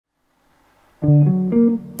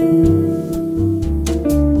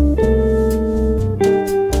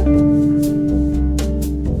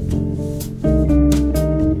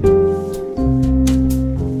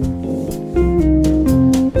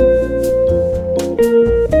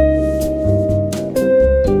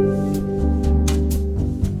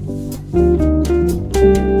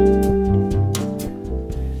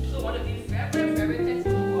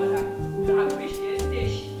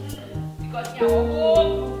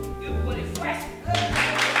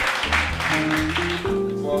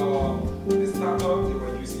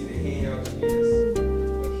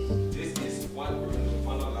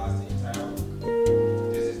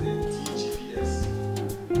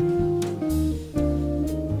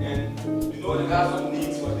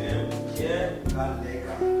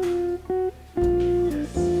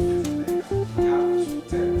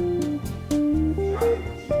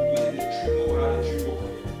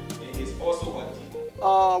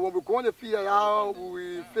When we go on the field,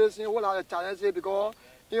 we facing a whole lot of challenges because,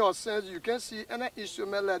 in your sense, you can see any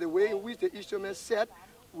instrument like the way in which the instrument set.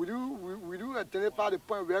 We do identify the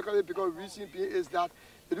point regularly because the reason being is that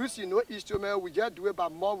if we see no instrument, we just do it by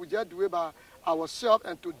mouth, we just do it by ourselves,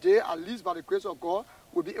 and today, at least by the grace of God,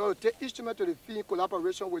 we'll be able to take instrument to the field in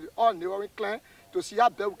collaboration with all neighboring clans to see how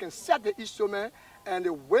best we can set the instrument and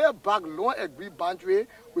the way back long agreed boundary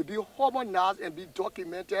will be harmonized and be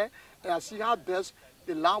documented and see how best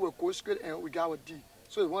the land will go straight and we got our deed.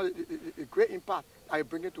 So it's one of a great impact that it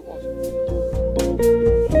brings to us.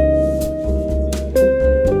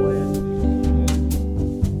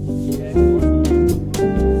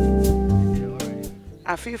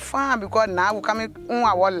 I feel fine because now we're coming on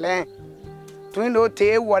our land. Doing no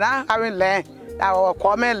day, what I having land, our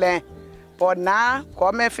common land. But now,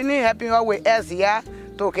 come finish helping us with us here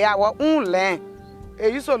to get our own land.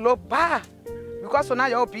 It used to look bad because so now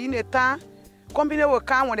you're being a town. Company will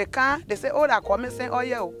come when they come, they say, oh, that come and say, oh,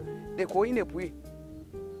 yeah, they go in the pool.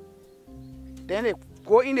 Then they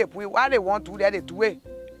go in the pool. What they want to do, they do it.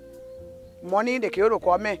 Money, they can't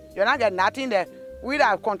come in. You're not getting nothing there. We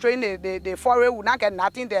are controlling the forest, we not get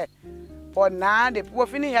nothing there. But now, the people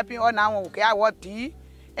finish helping us now, we get our tea.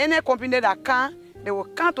 Any company that can, they will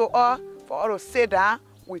come to us for us to sit down.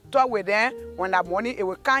 We talk with them. When that money, it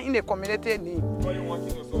will come in the community need.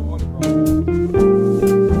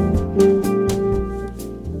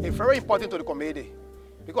 It's very important to the community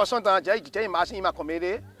because sometimes just imagine in my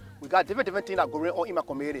community, we got different things that are going on in my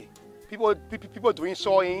community. People doing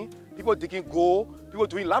sewing, people digging gold, people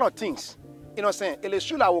doing a lot of things. You know what I'm saying? It is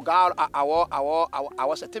true that we got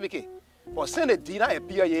our certificate. But since the deed not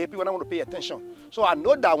appear here, people don't want to pay attention. So I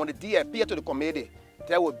know that when the deed appear to the community,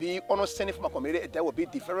 there will be understanding from my community, there will be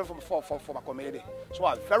different from my community. So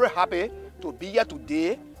I'm very happy to be here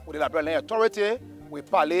today with the Liberia Land Authority,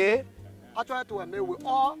 with Palais. I try to admit we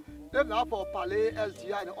all live now for Palais,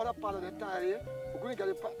 SGI, and the other part of the town. We're going to get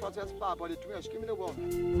the process far, but it's doing extremely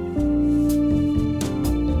well.